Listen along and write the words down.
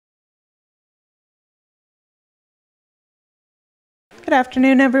Good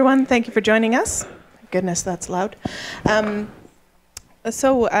afternoon, everyone. Thank you for joining us. Goodness, that's loud. We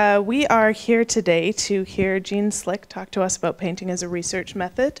are here today to hear Jean Slick talk to us about painting as a research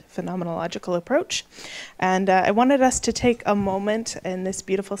method, phenomenological approach. And I wanted us to take a moment in this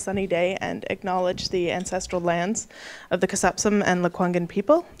beautiful sunny day and acknowledge the ancestral lands of the Kasapsum and Lekwungen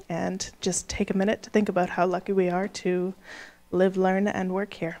people, and just take a minute to think about how lucky we are to live, learn, and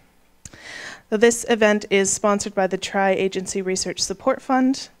work here. So this event is sponsored by the Tri-Agency Research Support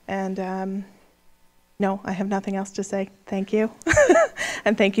Fund, and no, I have nothing else to say. Thank you.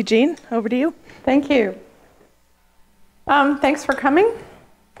 And thank you, Jean. Over to you. Thank you. Thanks for coming.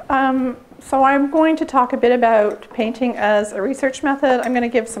 So I'm going to talk a bit about painting as a research method. I'm going to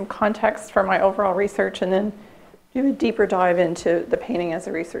give some context for my overall research and then do a deeper dive into the painting as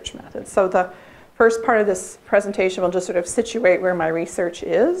a research method. So the first part of this presentation will just sort of situate where my research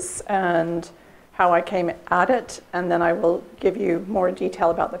is and how I came at it, and then I will give you more detail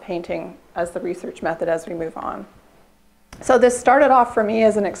about the painting as the research method as we move on. So this started off for me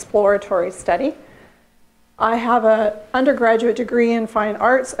as an exploratory study. I have an undergraduate degree in fine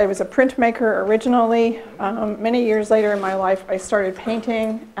arts. I was a printmaker originally. Many years later in my life, I started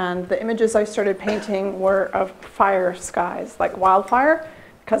painting, and the images I started painting were of fire skies, like wildfire,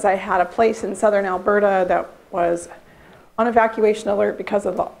 because I had a place in southern Alberta that was on evacuation alert because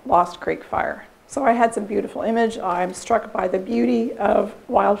of the Lost Creek fire. So I had some beautiful image. I'm struck by the beauty of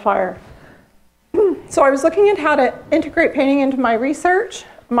wildfire. So I was looking at how to integrate painting into my research.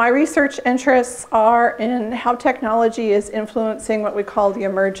 My research interests are in how technology is influencing what we call the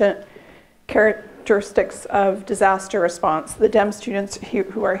emergent characteristics of disaster response. The DEM students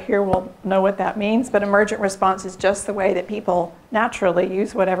who are here will know what that means, but emergent response is just the way that people naturally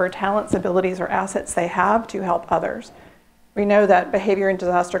use whatever talents, abilities, or assets they have to help others. We know that behavior in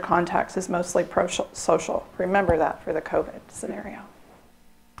disaster contexts is mostly pro-social. Remember that for the COVID scenario.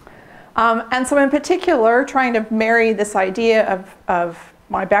 And so in particular, trying to marry this idea of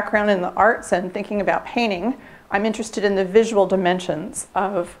my background in the arts and thinking about painting, I'm interested in the visual dimensions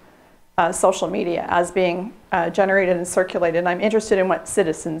of social media as being generated and circulated. And I'm interested in what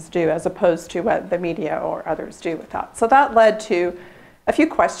citizens do as opposed to what the media or others do with that. So that led to a few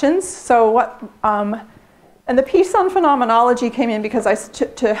questions. So and the piece on phenomenology came in because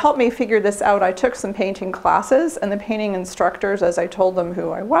to help me figure this out, I took some painting classes, and the painting instructors, as I told them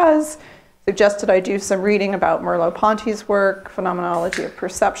who I was, suggested I do some reading about Merleau-Ponty's work, phenomenology of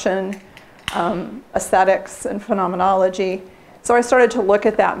perception, aesthetics, and phenomenology. So I started to look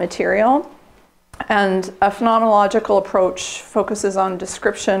at that material, and a phenomenological approach focuses on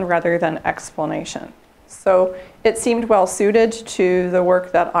description rather than explanation. So it seemed well suited to the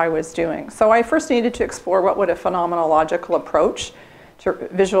work that I was doing. So I first needed to explore what would a phenomenological approach to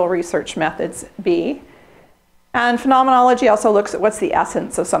visual research methods be. And phenomenology also looks at what's the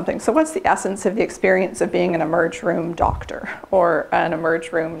essence of something. So what's the essence of the experience of being an emerge room doctor or an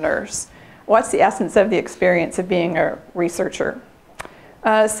emerge room nurse? What's the essence of the experience of being a researcher?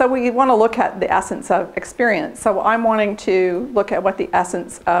 So we want to look at the essence of experience. So I'm wanting to look at what the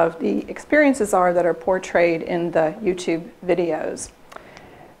essence of the experiences are that are portrayed in the YouTube videos.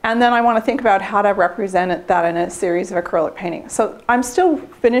 And then I want to think about how to represent that in a series of acrylic paintings. So I'm still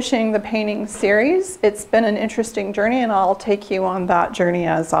finishing the painting series. It's been an interesting journey, and I'll take you on that journey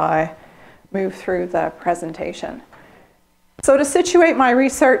as I move through the presentation. So to situate my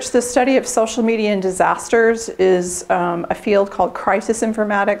research, the study of social media and disasters is a field called crisis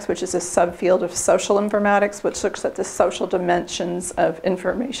informatics, which is a subfield of social informatics, which looks at the social dimensions of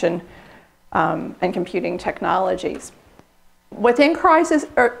information and computing technologies. Within crisis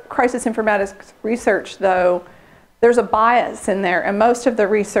informatics research, though, there's a bias in there, and most of the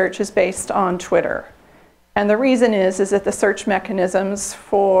research is based on Twitter. And the reason is that the search mechanisms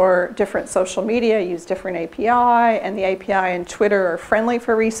for different social media use different API, and the API in Twitter are friendly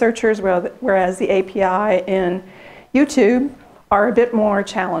for researchers, whereas the API in YouTube are a bit more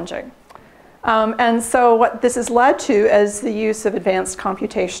challenging. And so what this has led to is the use of advanced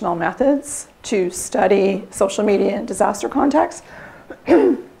computational methods to study social media in disaster contexts.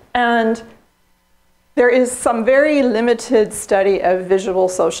 And there is some very limited study of visual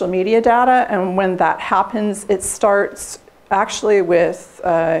social media data, and when that happens, it starts actually with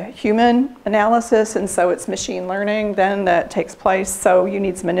human analysis, and so it's machine learning then that takes place. So you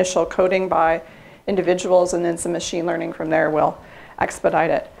need some initial coding by individuals, and then some machine learning from there will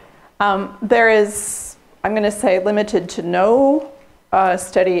expedite it. There is, I'm going to say, limited to no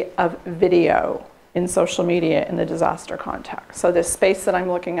study of video in social media in the disaster context. So this space that I'm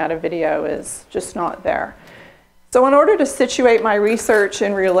looking at of video is just not there. So in order to situate my research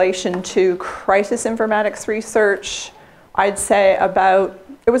in relation to crisis informatics research, I'd say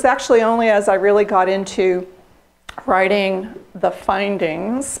it was actually only as I really got into writing the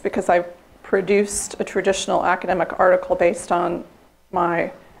findings, because I produced a traditional academic article based on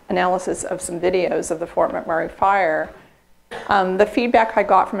my analysis of some videos of the Fort McMurray fire. The feedback I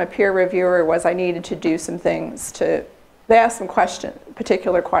got from a peer reviewer was I needed to do some things they asked some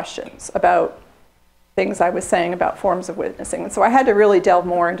particular questions about things I was saying about forms of witnessing. And so I had to really delve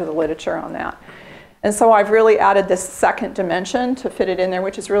more into the literature on that. And so I've really added this second dimension to fit it in there,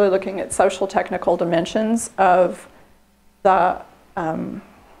 which is really looking at social technical dimensions of the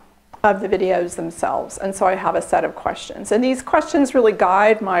videos themselves. And so I have a set of questions. And these questions really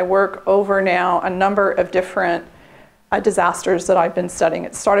guide my work over now a number of different disasters that I've been studying.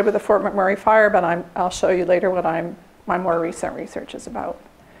 It started with the Fort McMurray fire, but I'll show you later what my more recent research is about.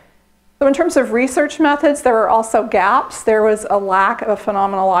 So in terms of research methods, there are also gaps. There was a lack of a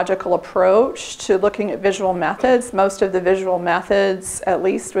phenomenological approach to looking at visual methods. Most of the visual methods, at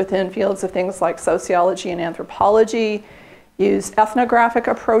least within fields of things like sociology and anthropology, use ethnographic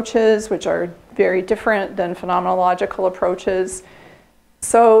approaches, which are very different than phenomenological approaches.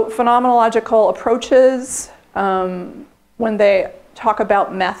 So phenomenological approaches, when they talk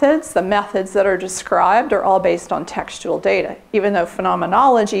about methods, the methods that are described are all based on textual data, even though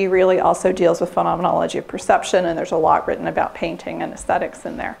phenomenology really also deals with phenomenology of perception, and there's a lot written about painting and aesthetics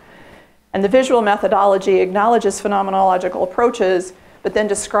in there. And the visual methodology acknowledges phenomenological approaches, but then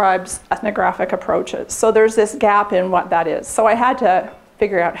describes ethnographic approaches. So there's this gap in what that is. So I had to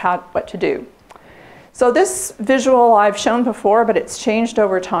figure out what to do. So this visual I've shown before, but it's changed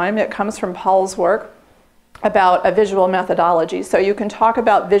over time. It comes from Paul's work about a visual methodology. So you can talk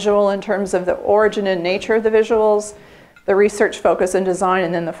about visual in terms of the origin and nature of the visuals, the research focus and design,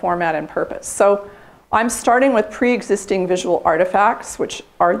 and then the format and purpose. So I'm starting with pre-existing visual artifacts, which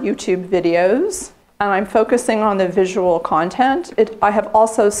are YouTube videos, and I'm focusing on the visual content. I have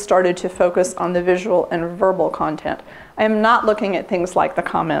also started to focus on the visual and verbal content. I am not looking at things like the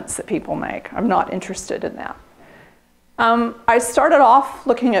comments that people make. I'm not interested in that. I started off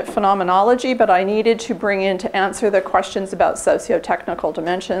looking at phenomenology, but I needed to bring in, to answer the questions about socio-technical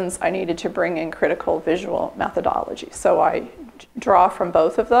dimensions, I needed to bring in critical visual methodology. So I draw from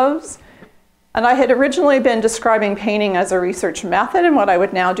both of those. And I had originally been describing painting as a research method, and what I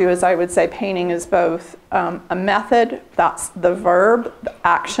would now do is I would say painting is both a method, that's the verb, the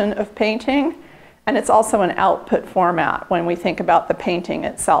action of painting, and it's also an output format when we think about the painting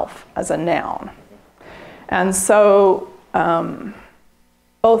itself as a noun. And so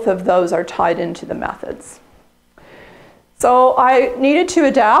both of those are tied into the methods. So I needed to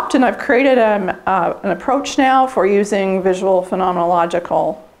adapt, and I've created an approach now for using visual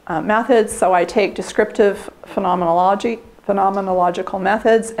phenomenological methods. So I take descriptive phenomenological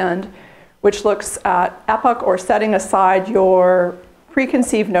methods, which looks at epoch or setting aside your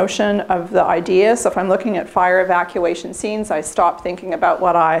preconceived notion of the idea. So if I'm looking at fire evacuation scenes, I stop thinking about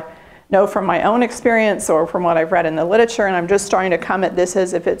what I know from my own experience or from what I've read in the literature, and I'm just trying to come at this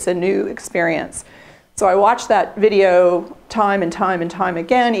as if it's a new experience. So I watch that video time and time and time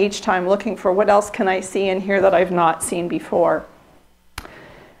again, each time looking for what else can I see in here that I've not seen before.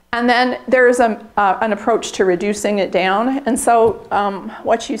 And then there's an approach to reducing it down. And so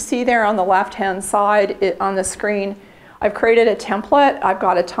what you see there on the left-hand side on the screen, I've created a template. I've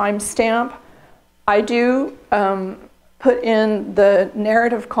got a timestamp. I do put in the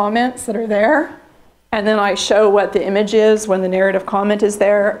narrative comments that are there, and then I show what the image is when the narrative comment is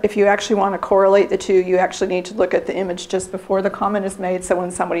there. If you actually want to correlate the two, you actually need to look at the image just before the comment is made. So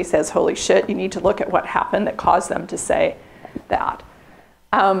when somebody says, "Holy shit," you need to look at what happened that caused them to say that.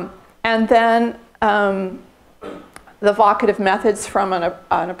 And then the vocative methods from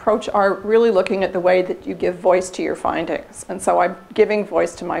an approach are really looking at the way that you give voice to your findings. And so I'm giving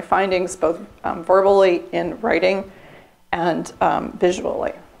voice to my findings both verbally in writing and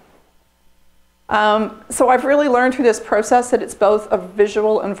visually. So I've really learned through this process that it's both a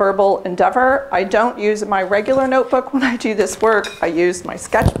visual and verbal endeavor. I don't use my regular notebook when I do this work. I use my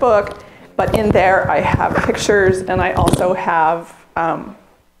sketchbook, but in there I have pictures and I also have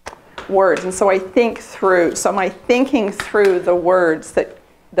words. And so I think through, so my thinking through the words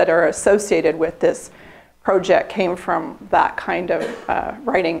that are associated with this project came from that kind of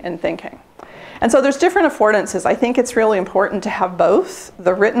writing and thinking. And so there's different affordances. I think it's really important to have both,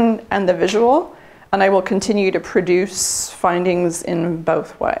 the written and the visual, and I will continue to produce findings in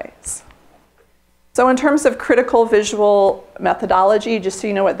both ways. So in terms of critical visual methodology, just so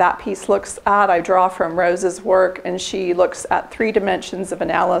you know what that piece looks at, I draw from Rose's work, and she looks at 3 dimensions of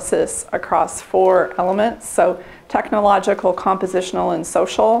analysis across 4 elements. So technological, compositional, and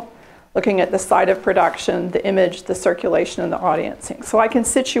social. looking at the site of production, the image, the circulation, and the audiencing. So I can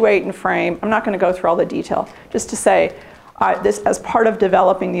situate and frame. I'm not going to go through all the detail, just to say this, as part of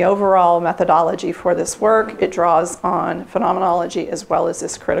developing the overall methodology for this work, it draws on phenomenology as well as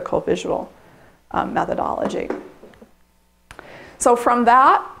this critical visual methodology. So from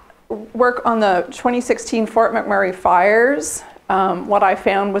that work on the 2016 Fort McMurray fires, what I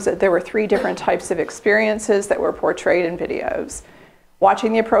found was that there were 3 different types of experiences that were portrayed in videos.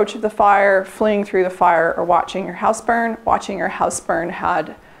 Watching the approach of the fire, fleeing through the fire, or watching your house burn. Watching your house burn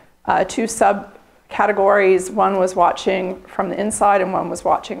had 2 subcategories. One was watching from the inside and one was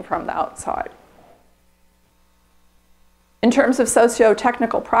watching from the outside. In terms of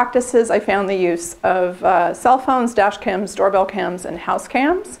socio-technical practices, I found the use of cell phones, dash cams, doorbell cams, and house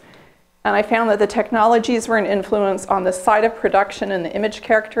cams. And I found that the technologies were an influence on the site of production and the image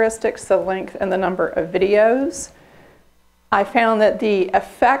characteristics, the length and the number of videos. I found that the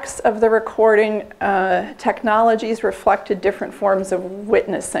effects of the recording technologies reflected different forms of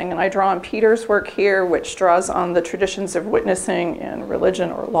witnessing. And I draw on Peter's work here, which draws on the traditions of witnessing in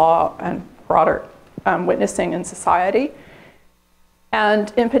religion or law and broader witnessing in society.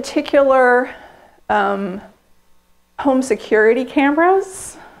 And in particular, home security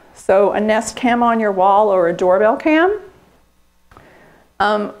cameras. So a Nest cam on your wall or a doorbell cam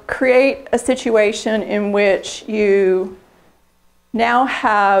create a situation in which you now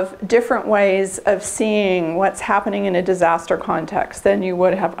have different ways of seeing what's happening in a disaster context than you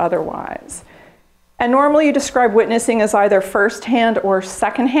would have otherwise. And normally you describe witnessing as either firsthand or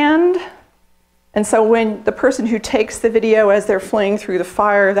secondhand. And so when the person who takes the video as they're fleeing through the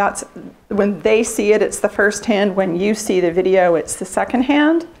fire, that's when they see it, it's the first hand. When you see the video, it's the second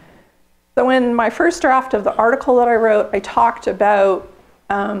hand. So in my first draft of the article that I wrote, I talked about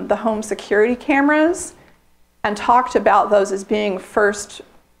the home security cameras and talked about those as being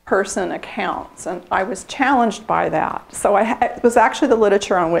first-person accounts. And I was challenged by that. So it was actually the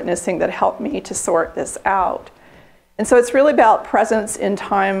literature on witnessing that helped me to sort this out. And so it's really about presence in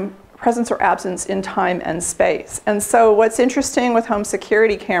time, presence or absence in time and space. And so what's interesting with home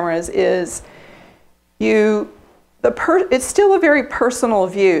security cameras is it's still a very personal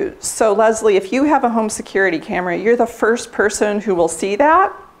view. So Leslie, if you have a home security camera, you're the first person who will see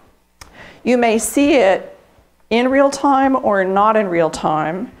that. You may see it in real time or not in real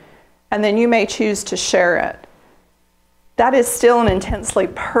time, and then you may choose to share it. That is still an intensely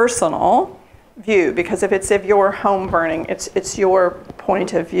personal view, because if it's of your home burning, it's your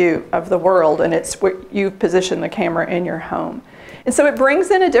point of view of the world, and it's where you've positioned the camera in your home. And so it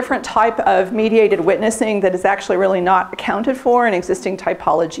brings in a different type of mediated witnessing that is actually really not accounted for in existing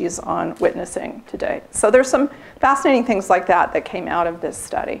typologies on witnessing today. So there's some fascinating things like that came out of this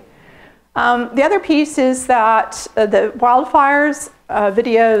study. The other piece is that the wildfires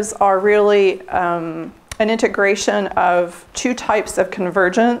videos are really an integration of 2 types of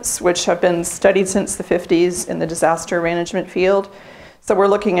convergence, which have been studied since the 50s in the disaster management field. So we're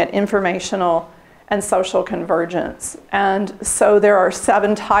looking at informational and social convergence. And so there are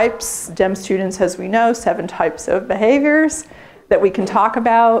 7 types, DEM students, as we know, 7 types of behaviors that we can talk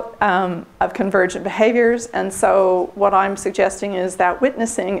about of convergent behaviors. And so what I'm suggesting is that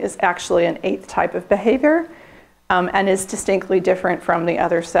witnessing is actually an 8th type of behavior and is distinctly different from the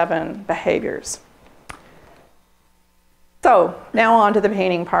other 7 behaviors. So now on to the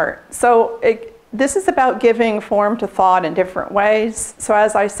painting part. So this is about giving form to thought in different ways. So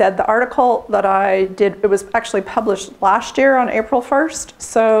as I said, the article that I did, it was actually published last year on April 1st.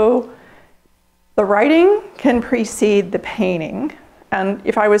 So the writing can precede the painting. And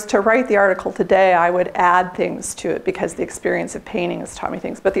if I was to write the article today, I would add things to it because the experience of painting has taught me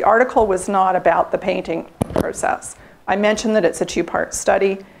things. But the article was not about the painting process. I mentioned that it's a 2-part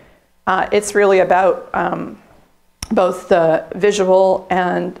study. It's really about both the visual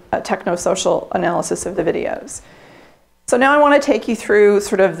and technosocial analysis of the videos. So now I want to take you through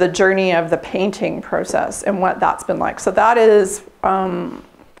sort of the journey of the painting process and what that's been like. So that is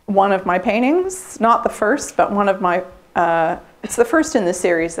one of my paintings, not the first, but one of my, it's the first in the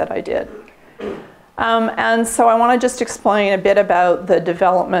series that I did. And so I want to just explain a bit about the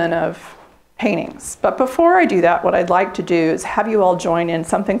development of paintings. But before I do that, what I'd like to do is have you all join in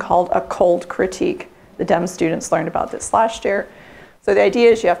something called a cold critique. The DEM students learned about this last year. So the idea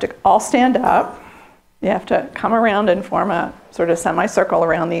is you have to all stand up. You have to come around and form a sort of semicircle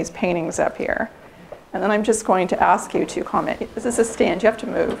around these paintings up here. And then I'm just going to ask you to comment. This is a stand, you have to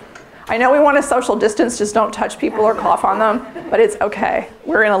move. I know we want a social distance, just don't touch people or cough on them, but it's okay.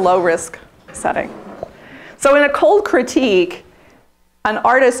 We're in a low risk setting. So in a cold critique, an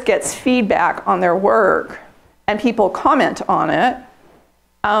artist gets feedback on their work and people comment on it.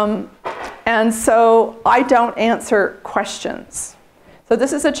 And so I don't answer questions. So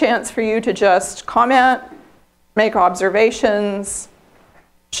this is a chance for you to just comment, make observations,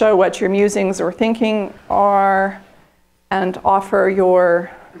 show what your musings or thinking are, and offer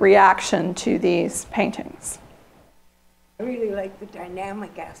your reaction to these paintings. I really like the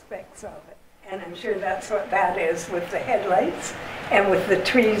dynamic aspects of it. And I'm sure that's what that is with the headlights and with the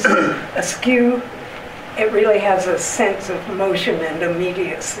trees askew. It really has a sense of motion and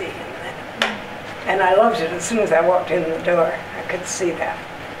immediacy in it. And I loved it as soon as I walked in the door. I could see that.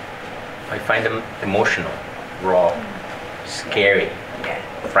 I find them emotional, raw, scary,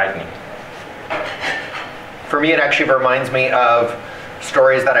 frightening. For me, it actually reminds me of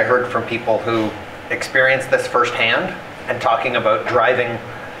stories that I heard from people who experienced this firsthand and talking about driving,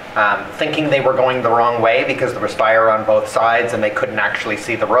 thinking they were going the wrong way because there was fire on both sides and they couldn't actually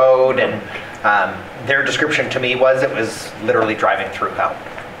see the road. And their description to me was it was literally driving through hell.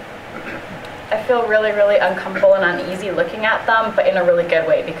 I feel really, really uncomfortable and uneasy looking at them, but in a really good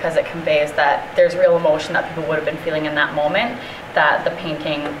way, because it conveys that there's real emotion that people would have been feeling in that moment that the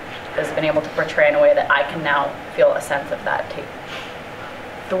painting has been able to portray in a way that I can now feel a sense of that too.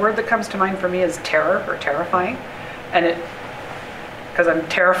 The word that comes to mind for me is terror or terrifying, and it, because I'm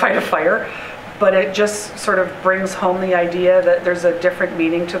terrified of fire, but it just sort of brings home the idea that there's a different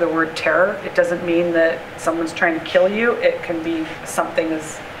meaning to the word terror. It doesn't mean that someone's trying to kill you. It can be something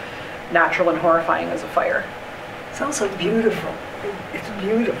as natural and horrifying as a fire. It's also beautiful. It's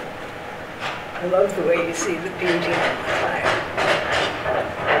beautiful. I love the way you see the beauty of the fire.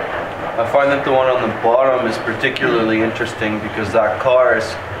 I find that the one on the bottom is particularly interesting because that car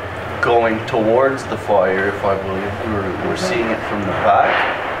is going towards the fire, if I believe. We're seeing it from the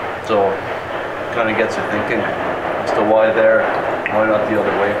back. So it kind of gets you thinking as to why there, why not the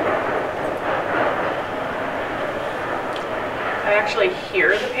other way. I actually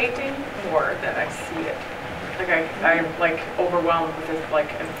hear the painting more than I see it. Like I'm like overwhelmed with this, like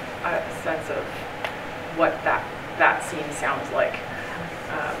a sense of what that scene sounds like.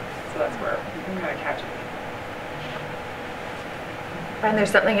 So that's where it kind of catches me. And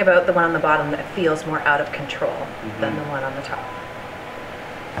there's something about the one on the bottom that feels more out of control than the one on the top.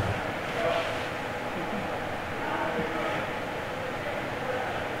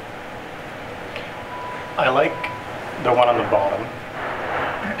 I like the one on the bottom,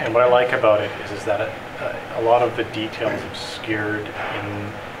 and what I like about it is that a lot of the details obscured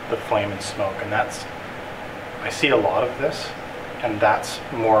in the flame and smoke, and I see a lot of this, and that's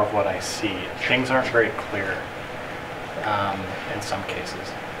more of what I see. Things aren't very clear in some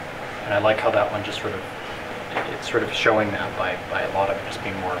cases, and I like how that one just it's sort of showing that by a lot of it just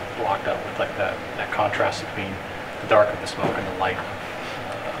being more blocked out with like that contrast between the dark of the smoke and the light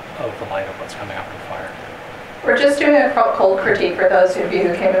of the light of what's coming up from the fire. We're just doing a cold critique for those of you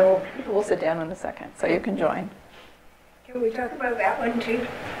who came in. We'll sit down in a second, so you can join. Can we talk about that one too?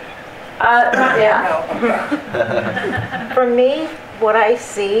 Not yet. No, okay. For me, what I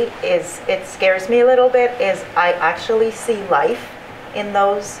see is, it scares me a little bit, is I actually see life in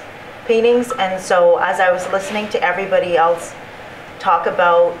those paintings. And so as I was listening to everybody else talk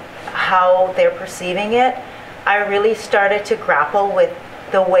about how they're perceiving it, I really started to grapple with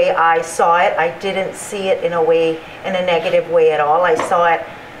the way I saw it. I didn't see it in a negative way at all. I saw it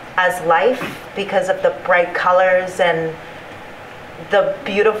as life because of the bright colors and the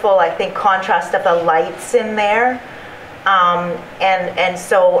beautiful, I think, contrast of the lights in there. And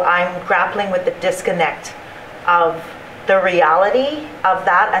so I'm grappling with the disconnect of the reality of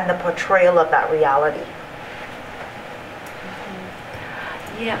that and the portrayal of that reality.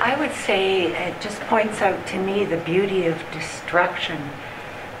 Yeah, I would say it just points out to me the beauty of destruction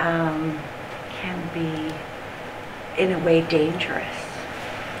can be, in a way, dangerous,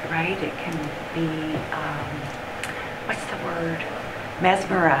 right? It can be, what's the word?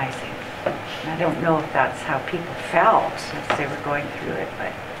 Mesmerizing. I don't know if that's how people felt as they were going through it,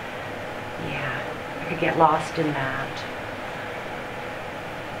 but yeah, I could get lost in that.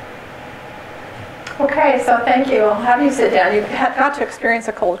 Okay, so thank you. I'll have you sit down. You got to experience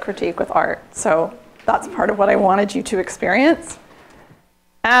a cold critique with art, so that's part of what I wanted you to experience.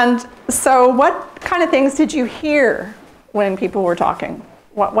 And so what kind of things did you hear when people were talking?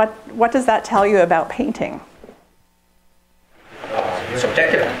 What does that tell you about painting?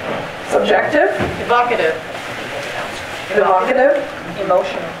 Subjective. Subjective? Evocative. Evocative?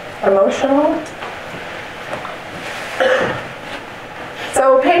 Emotional. Emotional?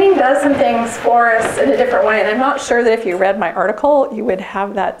 So painting does some things for us in a different way, and I'm not sure that if you read my article, you would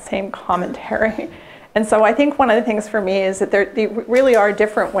have that same commentary. And so I think one of the things for me is that there really are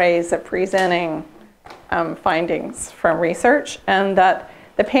different ways of presenting findings from research, and that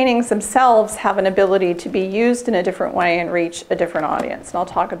the paintings themselves have an ability to be used in a different way and reach a different audience. And I'll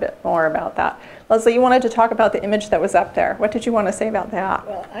talk a bit more about that. Leslie, you wanted to talk about the image that was up there. What did you want to say about that?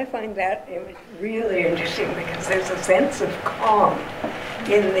 Well, I find that image really interesting because there's a sense of calm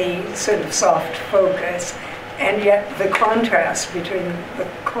in the sort of soft focus, and yet the contrast between the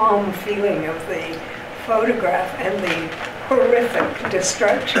calm feeling of the photograph and the horrific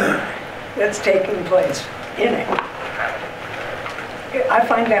destruction that's taking place in it. I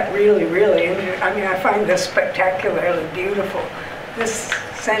find that really, really interesting. I mean, I find this spectacularly beautiful. This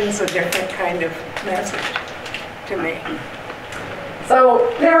sends a different kind of message to me.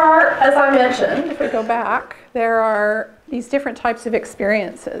 So there are, as I mentioned, if we go back, there are these different types of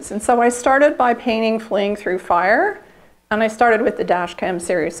experiences. And so I started by painting Fleeing Through Fire, and I started with the dash cam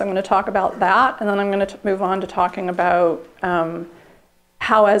series. So I'm going to talk about that, and then I'm going to move on to talking about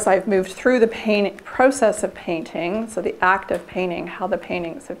how, as I've moved through the process of painting, so the act of painting, how the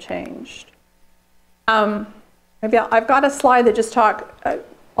paintings have changed. Maybe I've got a slide that just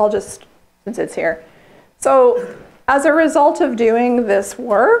I'll just, since it's here. So as a result of doing this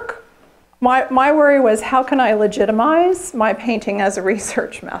work, my worry was, how can I legitimize my painting as a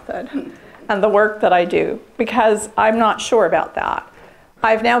research method and the work that I do? Because I'm not sure about that.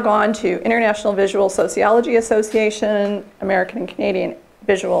 I've now gone to International Visual Sociology Association, American and Canadian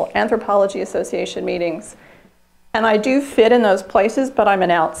Visual Anthropology Association meetings, and I do fit in those places, but I'm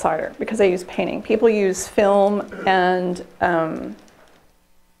an outsider because I use painting. People use film and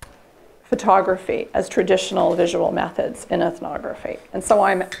photography as traditional visual methods in ethnography, and so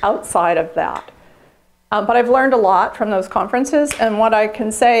I'm outside of that. But I've learned a lot from those conferences, and what I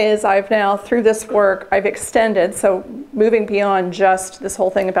can say is I've now, through this work, I've extended, so moving beyond just this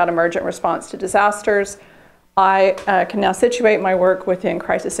whole thing about emergent response to disasters, I can now situate my work within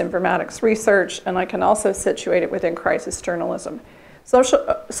crisis informatics research, and I can also situate it within crisis journalism.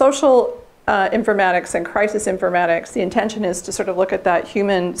 Social informatics and crisis informatics, the intention is to sort of look at that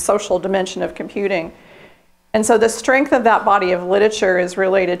human social dimension of computing. And so the strength of that body of literature is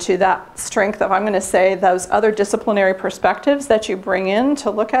related to that strength of, I'm going to say, those other disciplinary perspectives that you bring in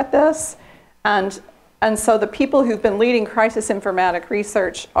to look at this. And so the people who've been leading crisis informatic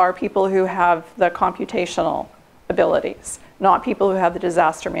research are people who have the computational abilities, not people who have the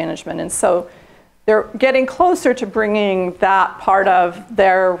disaster management. And so they're getting closer to bringing that part of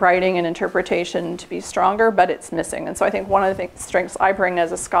their writing and interpretation to be stronger, but it's missing. And so I think one of the strengths I bring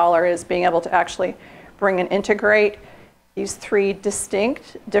as a scholar is being able to actually bring and integrate these three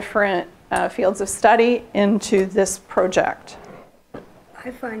distinct, different fields of study into this project. I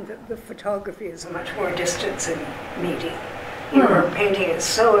find that the photography is a much more distancing medium. Your painting is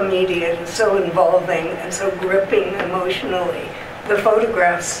so immediate and so involving and so gripping emotionally. The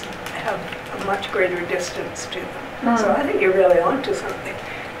photographs have a much greater distance to them. So I think you're really onto something.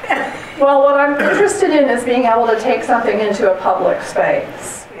 Well, what I'm interested in is being able to take something into a public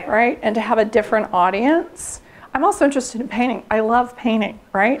space, right? And to have a different audience. I'm also interested in painting. I love painting,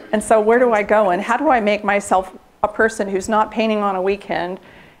 right? And so where do I go, and how do I make myself a person who's not painting on a weekend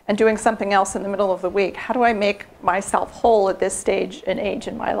and doing something else in the middle of the week? How do I make myself whole at this stage and age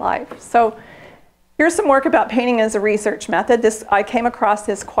in my life? So here's some work about painting as a research method. I came across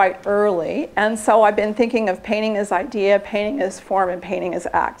this quite early, and so I've been thinking of painting as idea, painting as form, and painting as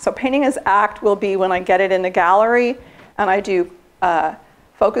act. So painting as act will be when I get it in the gallery and I do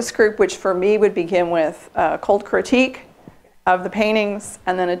focus group, which for me would begin with cold critique of the paintings,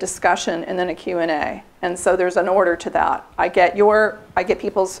 and then a discussion, and then a Q&A. And so there's an order to that. I get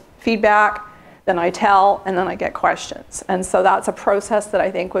people's feedback, then I tell, and then I get questions. And so that's a process that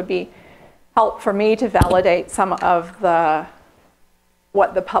I think would be help for me to validate some of the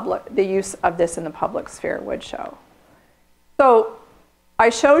use of this in the public sphere would show. So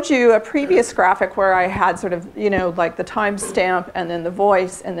I showed you a previous graphic where I had sort of, like the timestamp and then the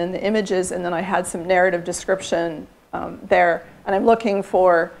voice and then the images, and then I had some narrative description there. And I'm looking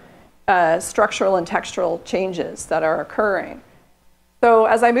for structural and textural changes that are occurring. So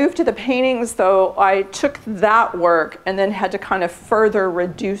as I moved to the paintings, though, I took that work and then had to kind of further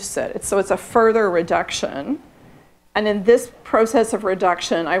reduce it. So it's a further reduction. And in this process of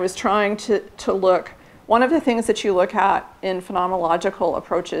reduction, I was trying to look, one of the things that you look at in phenomenological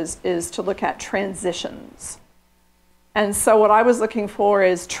approaches is to look at transitions. And so what I was looking for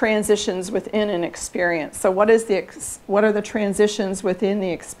is transitions within an experience. So what are the transitions within the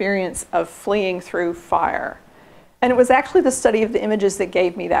experience of fleeing through fire? And it was actually the study of the images that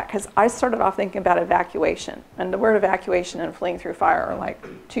gave me that, because I started off thinking about evacuation. And the word evacuation and fleeing through fire are like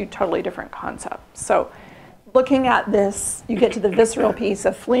two totally different concepts. So looking at this, you get to the visceral piece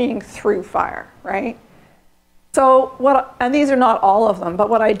of fleeing through fire, right? So and these are not all of them, but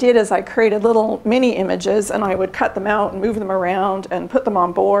what I did is I created little mini images and I would cut them out and move them around and put them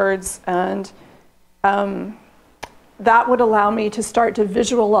on boards, and that would allow me to start to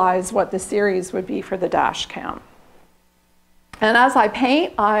visualize what the series would be for the dash cam. And as I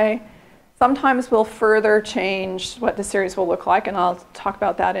paint, I sometimes will further change what the series will look like, and I'll talk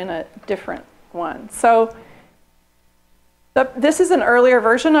about that in a different one. So this is an earlier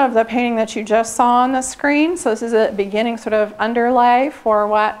version of the painting that you just saw on the screen. So this is a beginning sort of underlay for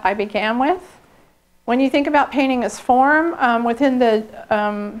what I began with. When you think about painting as form within the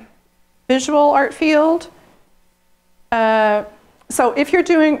visual art field, so if you're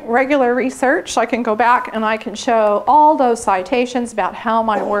doing regular research, I can go back and I can show all those citations about how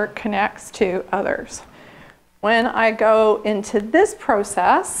my work connects to others. When I go into this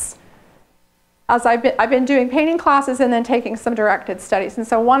process, as I've been doing painting classes and then taking some directed studies. And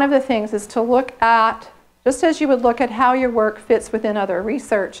so one of the things is to look at, just as you would look at how your work fits within other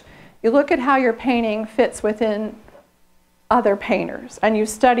research, you look at how your painting fits within other painters, and you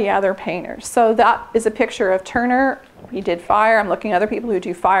study other painters. So that is a picture of Turner. He did fire. I'm looking at other people who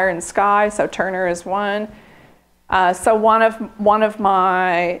do fire and sky, so Turner is one. So one of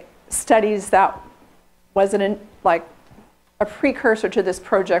my studies that was like a precursor to this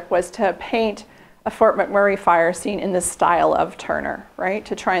project was to paint a Fort McMurray fire scene in the style of Turner, right?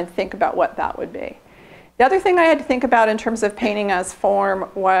 To try and think about what that would be. The other thing I had to think about in terms of painting as form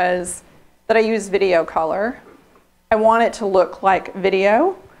was that I use video color. I want it to look like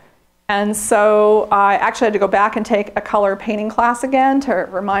video. And so I actually had to go back and take a color painting class again to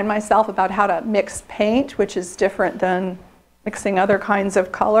remind myself about how to mix paint, which is different than mixing other kinds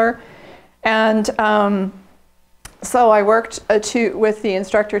of color. And so I worked with the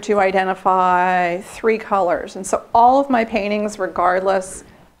instructor to identify 3 colors. And so all of my paintings, regardless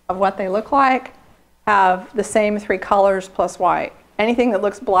of what they look like, have the same 3 colors plus white. Anything that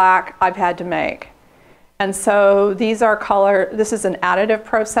looks black, I've had to make. And so these are this is an additive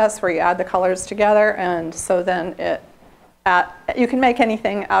process where you add the colors together, and so then you can make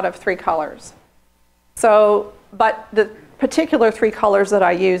anything out of 3 colors. So, but the particular 3 colors that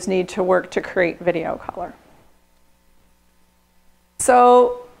I use need to work to create video color.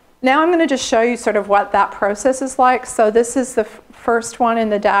 So now I'm going to just show you sort of what that process is like. So this is the first one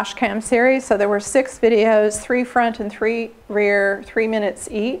in the dash cam series. So there were 6 videos, 3 front and 3 rear, 3 minutes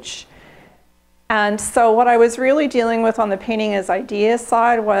each. And so what I was really dealing with on the painting as idea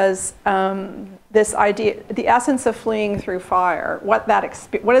side was this idea, the essence of fleeing through fire. What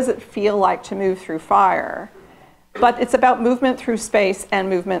does it feel like to move through fire? But it's about movement through space and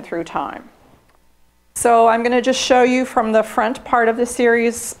movement through time. So I'm going to just show you from the front part of the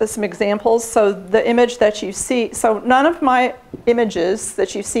series some examples. So the image that you see, so none of my images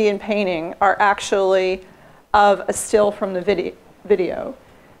that you see in painting are actually of a still from the video.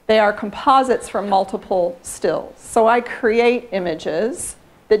 They are composites from multiple stills. So I create images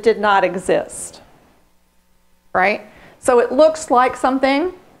that did not exist, right? So it looks like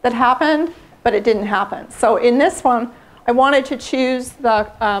something that happened, but it didn't happen. So in this one, I wanted to choose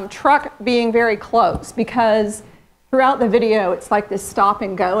the truck being very close, because throughout the video it's like this stop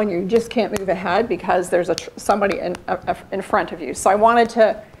and go and you just can't move ahead because there's somebody in front of you. So I wanted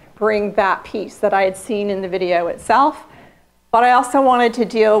to bring that piece that I had seen in the video itself, but I also wanted to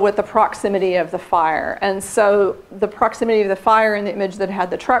deal with the proximity of the fire. And so the proximity of the fire in the image that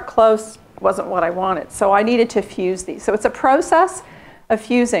had the truck close wasn't what I wanted. So I needed to fuse these. So it's a process of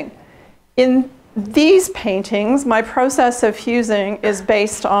fusing. In these paintings, my process of fusing is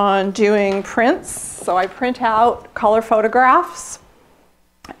based on doing prints. So I print out color photographs,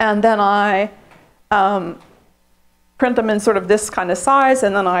 and then I print them in sort of this kind of size,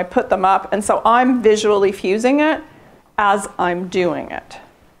 and then I put them up. And so I'm visually fusing it as I'm doing it.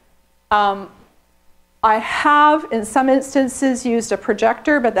 I have, in some instances, used a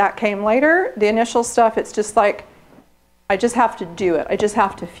projector, but that came later. The initial stuff, it's just like, I just have to do it. I just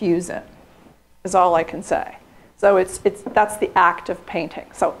have to fuse it, is all I can say. So that's the act of painting.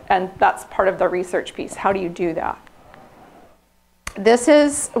 So, and that's part of the research piece. How do you do that? This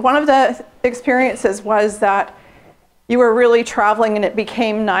is, one of the experiences was that you were really traveling and it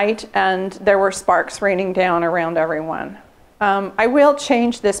became night and there were sparks raining down around everyone. I will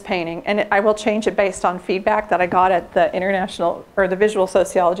change this painting, and I will change it based on feedback that I got at the International, or the Visual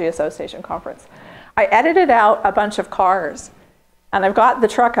Sociology Association conference. I edited out a bunch of cars, and I've got the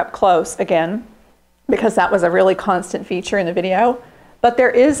truck up close again, because that was a really constant feature in the video. But there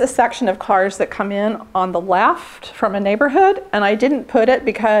is a section of cars that come in on the left from a neighborhood, and I didn't put it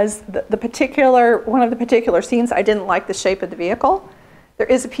because one of the particular scenes, I didn't like the shape of the vehicle. There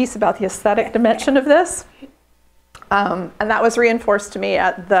is a piece about the aesthetic dimension of this. And that was reinforced to me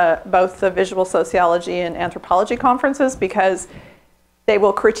at both the visual sociology and anthropology conferences, because they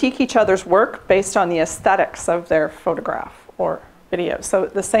will critique each other's work based on the aesthetics of their photograph or video. So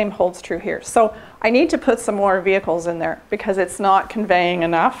the same holds true here. So I need to put some more vehicles in there because it's not conveying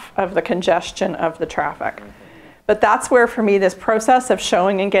enough of the congestion of the traffic. But that's where, for me, this process of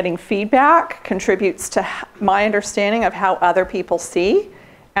showing and getting feedback contributes to my understanding of how other people see,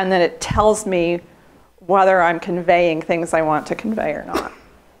 and then it tells me whether I'm conveying things I want to convey or not.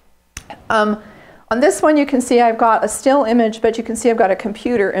 On this one, you can see I've got a still image, but you can see I've got a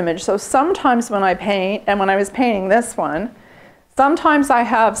computer image. So sometimes when I paint, and when I was painting this one, sometimes I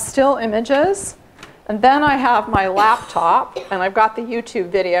have still images, and then I have my laptop, and I've got the YouTube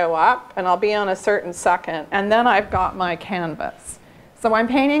video up, and I'll be on a certain second, and then I've got my canvas. So I'm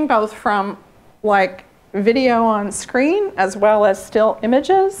painting both from like video on screen as well as still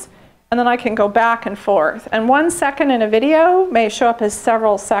images, and then I can go back and forth. And 1 second in a video may show up as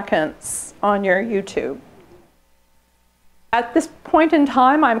several seconds on your YouTube. At this point in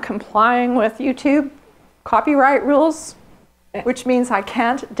time, I'm complying with YouTube copyright rules, which means I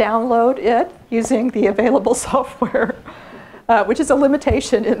can't download it using the available software, which is a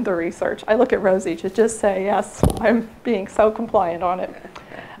limitation in the research. I look at Rosie to just say, yes, I'm being so compliant on it.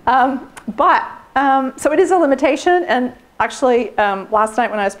 So it is a limitation, and actually last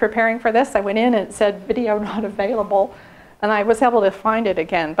night when I was preparing for this, I went in and it said video not available, and I was able to find it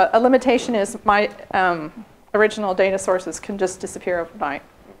again. But a limitation is my original data sources can just disappear overnight.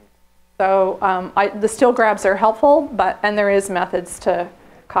 So the still grabs are helpful, and there is methods to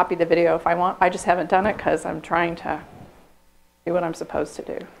copy the video if I want. I just haven't done it because I'm trying to do what I'm supposed to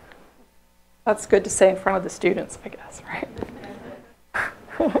do. That's good to say in front of the students, I guess, right?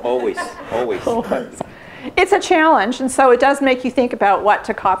 Always, always. Always. It's a challenge, and so it does make you think about what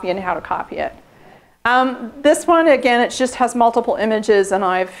to copy and how to copy it. This one, again, it just has multiple images, and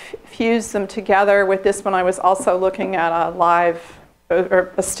I've fused them together. With this one, I was also looking at a live,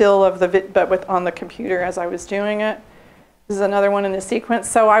 or a still of but on the computer as I was doing it. This is another one in the sequence.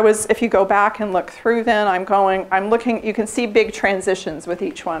 So if you go back and look through then, I'm looking, you can see big transitions with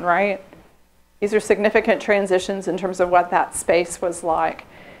each one, right? These are significant transitions in terms of what that space was like.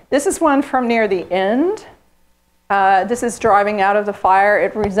 This is one from near the end. This is driving out of the fire.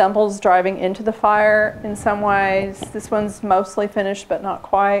 It resembles driving into the fire in some ways. This one's mostly finished, but not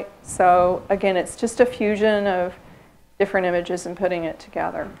quite. So again, it's just a fusion of different images and putting it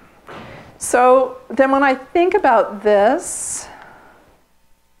together. So then when I think about this,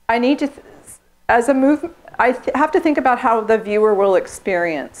 I need to, as a movement, I have to think about how the viewer will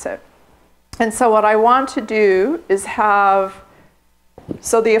experience it. And so what I want to do is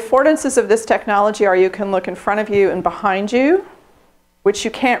so the affordances of this technology are you can look in front of you and behind you, which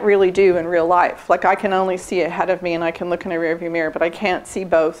you can't really do in real life. Like I can only see ahead of me and I can look in a rearview mirror, but I can't see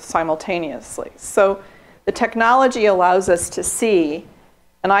both simultaneously. So the technology allows us to see,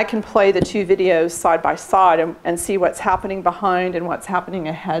 and I can play the two videos side by side and see what's happening behind and what's happening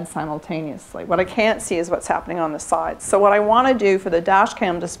ahead simultaneously. What I can't see is what's happening on the sides. So what I want to do for the dash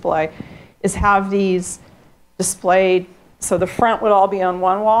cam display is have these displayed, so the front would all be on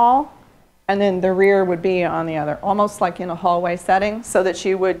one wall, and then the rear would be on the other, almost like in a hallway setting, so that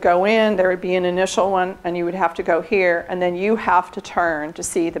you would go in, there would be an initial one, and you would have to go here, and then you have to turn to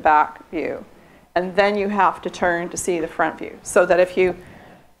see the back view. And then you have to turn to see the front view. So that if you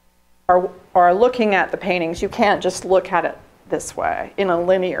are looking at the paintings, you can't just look at it this way, in a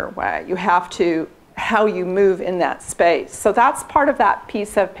linear way. You have to, how you move in that space. So that's part of that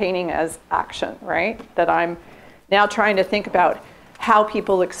piece of painting as action, right? That I'm now trying to think about how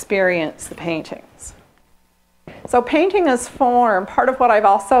people experience the paintings. So painting as form, part of what I've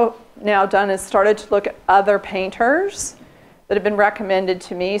also now done is started to look at other painters that have been recommended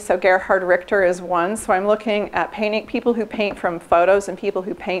to me. So Gerhard Richter is one. So I'm looking at people who paint from photos and people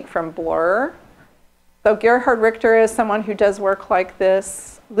who paint from blur. So Gerhard Richter is someone who does work like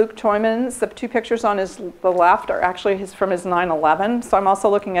this. Luc Tuymans, the two pictures on the left are actually from his 9/11. So I'm also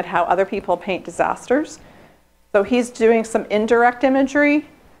looking at how other people paint disasters. So he's doing some indirect imagery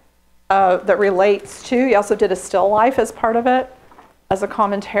that relates to, he also did a still life as part of it, as a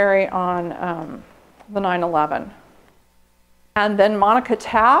commentary on the 9/11. And then Monica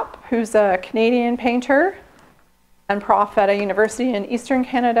Tapp, who's a Canadian painter and prof at a university in Eastern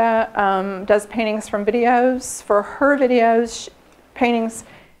Canada, does paintings from videos. For her videos,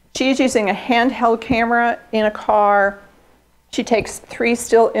 she's using a handheld camera in a car. She takes 3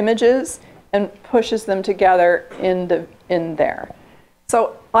 still images and pushes them together in there.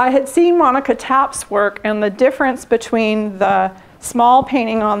 So I had seen Monica Tapp's work, and the difference between the small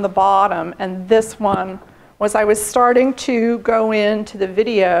painting on the bottom and this one was I was starting to go into the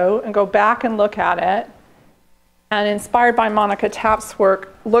video and go back and look at it, and inspired by Monica Tapp's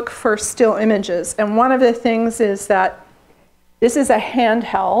work, look for still images. And one of the things is that this is a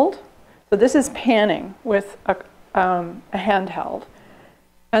handheld, so this is panning with a handheld.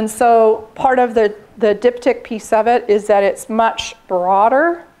 And so part of the diptych piece of it is that it's much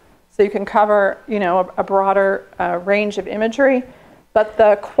broader, so you can cover, you know, a broader range of imagery. But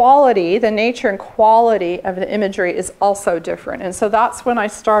the quality, the nature and quality of the imagery is also different. And so that's when I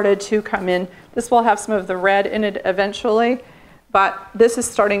started to come in. This will have some of the red in it eventually, but this is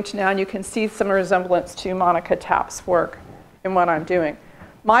starting to now, and you can see some resemblance to Monica Tapp's work in what I'm doing.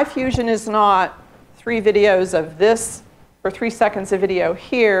 My fusion is not 3 videos of this or 3 seconds of video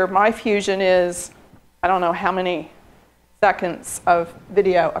here. My fusion is, I don't know how many seconds of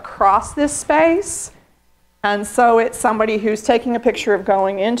video across this space. And so it's somebody who's taking a picture of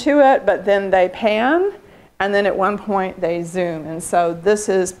going into it, but then they pan, and then at one point they zoom. And so this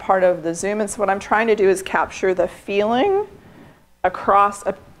is part of the zoom. And so what I'm trying to do is capture the feeling across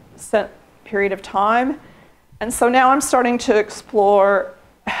a set period of time. And so now I'm starting to explore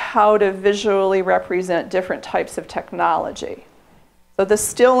how to visually represent different types of technology. So the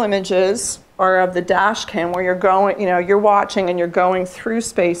still images are of the dash cam where you're going, you know, you're watching and you're going through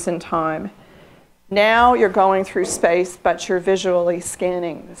space and time. Now you're going through space, but you're visually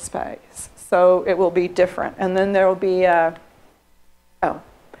scanning the space. So it will be different. And then there will be, not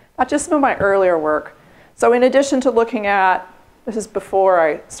just some of my earlier work. So in addition to looking at, this is before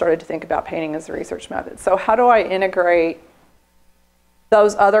I started to think about painting as a research method. So how do I integrate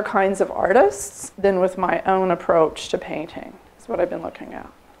those other kinds of artists then with my own approach to painting? That's what I've been looking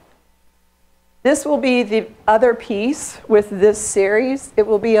at. This will be the other piece with this series. It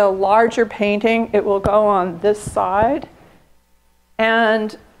will be a larger painting. It will go on this side.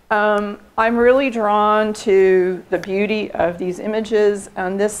 And I'm really drawn to the beauty of these images.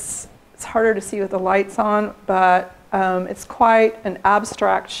 And this, it's harder to see with the lights on, but it's quite an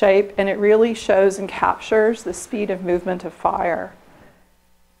abstract shape. And it really shows and captures the speed of movement of fire.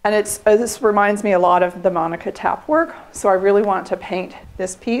 And this reminds me a lot of the Monica Tapp work. So I really want to paint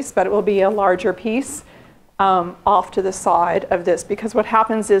this piece, but it will be a larger piece off to the side of this. Because what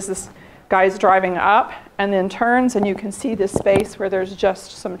happens is this guy's driving up and then turns, and you can see this space where there's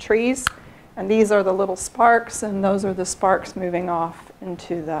just some trees. And these are the little sparks, and those are the sparks moving off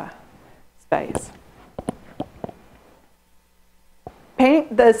into the space.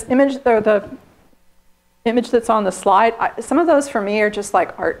 Paint this image, or the image that's on the slide, some of those for me are just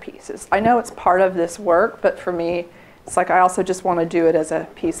like art pieces. I know it's part of this work, but for me, it's like I also just want to do it as a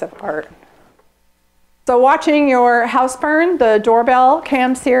piece of art. So watching your house burn, the doorbell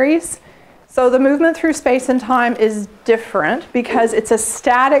cam series, so the movement through space and time is different because it's a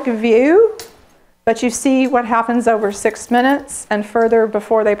static view, but you see what happens over 6 minutes, and further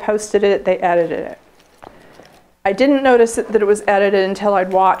before they posted it, they edited it. I didn't notice that it was edited until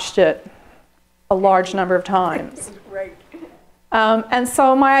I'd watched it a large number of times. Right. And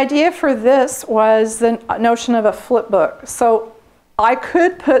so my idea for this was the notion of a flip book. So I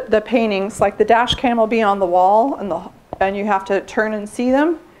could put the paintings, like the dash cam will be on the wall, and you have to turn and see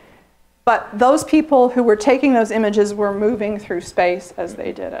them. But those people who were taking those images were moving through space as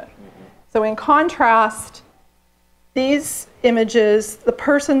they did it. So in contrast, these images, the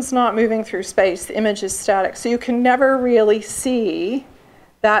person's not moving through space, the image is static. So you can never really see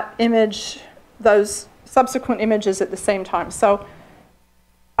that image, those subsequent images at the same time. So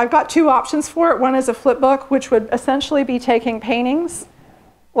I've got 2 options for it. One is a flip book, which would essentially be taking paintings,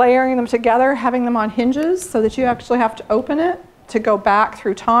 layering them together, having them on hinges so that you actually have to open it to go back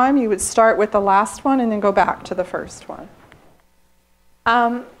through time. You would start with the last one and then go back to the first one.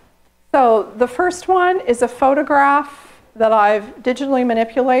 So the first one is a photograph that I've digitally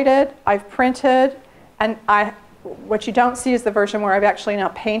manipulated, I've printed, and what you don't see is the version where I've actually now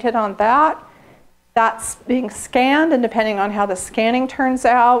painted on that. That's being scanned, and depending on how the scanning turns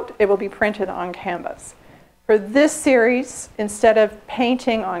out, it will be printed on canvas. For this series, instead of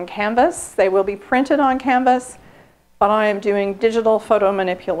painting on canvas, they will be printed on canvas, but I am doing digital photo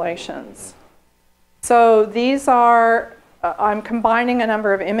manipulations. So these are, I'm combining a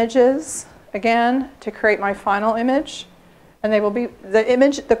number of images, again, to create my final image. And they will be,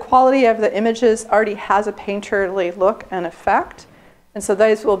 the quality of the images already has a painterly look and effect. And so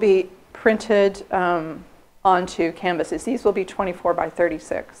those will be printed onto canvases. These will be 24 by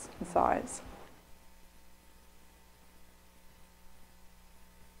 36 in size.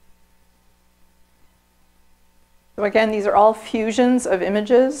 So again, these are all fusions of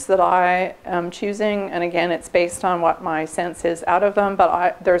images that I am choosing, and again, it's based on what my sense is out of them,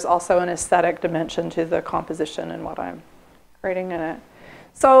 but there's also an aesthetic dimension to the composition and what I'm creating in it.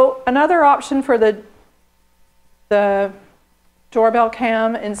 So another option for the doorbell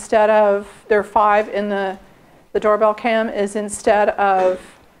cam, instead of, there are 5 in the doorbell cam, is instead of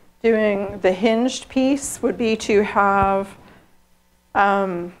doing the hinged piece would be to have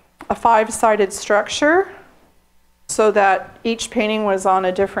a 5-sided structure so that each painting was on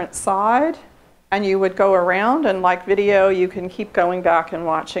a different side, and you would go around, and like video, you can keep going back and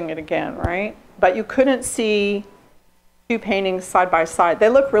watching it again, right? But you couldn't see 2 paintings side by side. They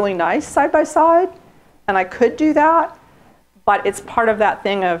look really nice side by side, and I could do that, but it's part of that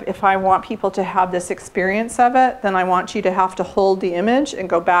thing of, if I want people to have this experience of it, then I want you to have to hold the image and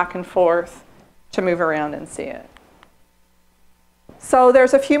go back and forth to move around and see it. So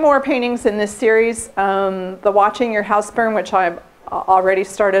there's a few more paintings in this series. The Watching Your House Burn, which I've already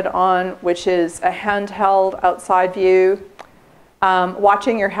started on, which is a handheld outside view.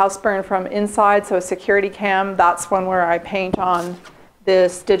 Watching Your House Burn from inside, so a security cam, that's one where I paint on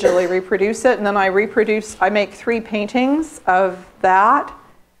this, digitally reproduce it, and then I make 3 paintings of that,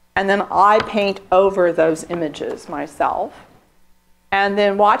 and then I paint over those images myself. And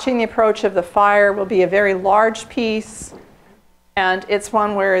then Watching the Approach of the Fire will be a very large piece, and it's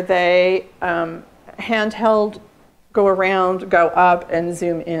one where they handheld go around, go up, and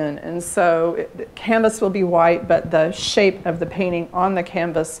zoom in. And so the canvas will be white, but the shape of the painting on the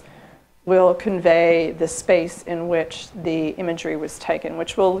canvas will convey the space in which the imagery was taken,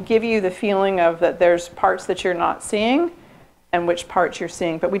 which will give you the feeling of that there's parts that you're not seeing and which parts you're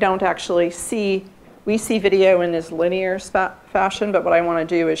seeing. But we don't actually see, we see video in this linear fashion, but what I want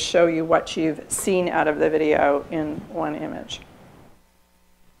to do is show you what you've seen out of the video in one image.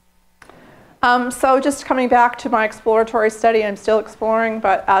 So just coming back to my exploratory study, I'm still exploring,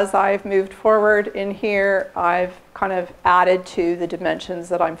 but as I've moved forward in here, I've kind of added to the dimensions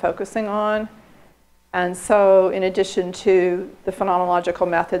that I'm focusing on. And so in addition to the phenomenological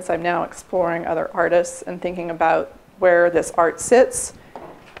methods, I'm now exploring other artists and thinking about where this art sits.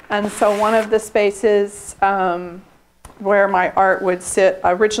 And so one of the spaces where my art would sit,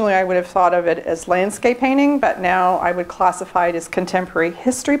 originally I would have thought of it as landscape painting, but now I would classify it as contemporary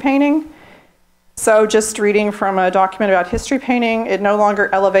history painting. So just reading from a document about history painting, it no longer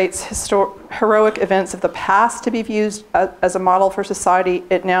elevates heroic events of the past to be viewed as a model for society.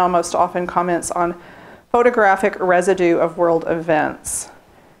 It now most often comments on photographic residue of world events.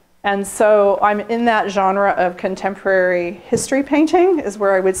 And so I'm in that genre of contemporary history painting is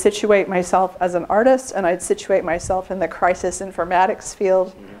where I would situate myself as an artist, and I'd situate myself in the crisis informatics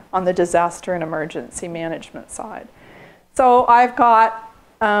field on the disaster and emergency management side. So I've got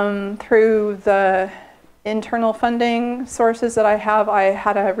through the internal funding sources that I have, I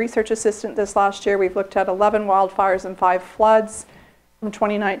had a research assistant this last year. We've looked at 11 wildfires and 5 floods from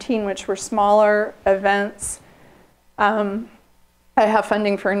 2019, which were smaller events. I have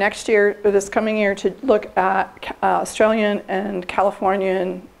funding for next year, this coming year, to look at Australian and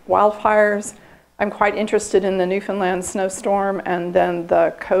Californian wildfires. I'm quite interested in the Newfoundland snowstorm and then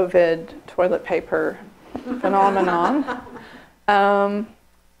the COVID toilet paper phenomenon.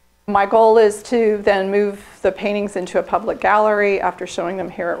 My goal is to then move the paintings into a public gallery after showing them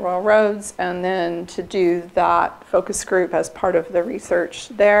here at Royal Roads, and then to do that focus group as part of the research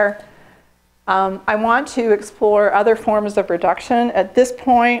there. I want to explore other forms of reduction. At this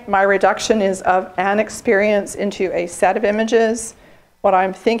point, my reduction is of an experience into a set of images. What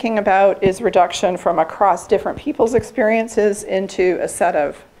I'm thinking about is reduction from across different people's experiences into a set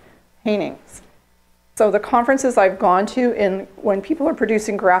of paintings. So the conferences I've gone to, when people are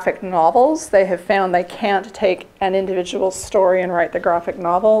producing graphic novels, they have found they can't take an individual story and write the graphic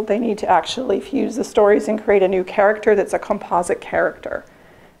novel. They need to actually fuse the stories and create a new character that's a composite character.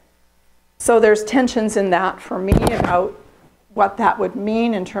 So there's tensions in that for me about what that would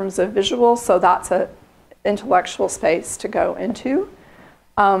mean in terms of visuals. So that's an intellectual space to go into.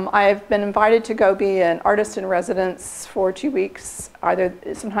 I've been invited to go be an artist in residence for 2 weeks, either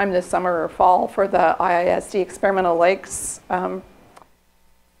sometime this summer or fall, for the IISD Experimental Lakes.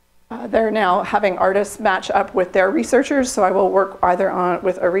 They're now having artists match up with their researchers, so I will work either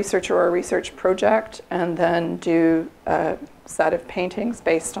with a researcher or a research project and then do a set of paintings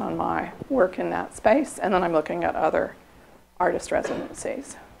based on my work in that space. And then I'm looking at other artist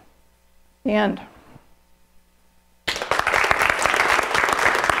residencies. The end.